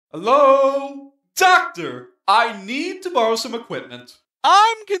Hello? Doctor, I need to borrow some equipment.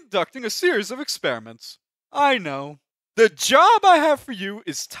 I'm conducting a series of experiments. I know. The job I have for you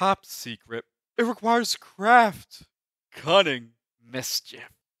is top secret. It requires craft, cunning,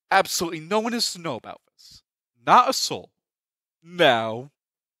 mischief. Absolutely no one is to know about this. Not a soul. Now,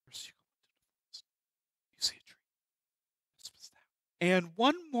 first you go into the forest. You see a tree. Dismiss that. And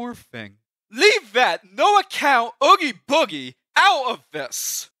one more thing. Leave that no account oogie boogie out of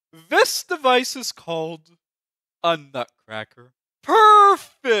this. This device is called a nutcracker.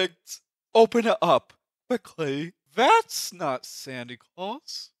 Perfect! Open it up quickly. That's not Santa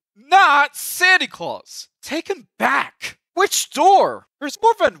Claus. Not Santa Claus! Take him back! Which door? There's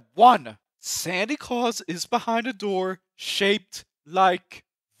more than one. Santa Claus is behind a door shaped like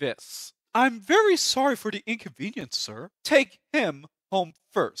this. I'm very sorry for the inconvenience, sir. Take him home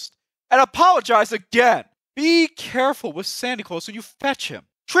first. And apologize again. Be careful with Santa Claus when you fetch him.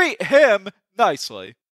 Treat him nicely.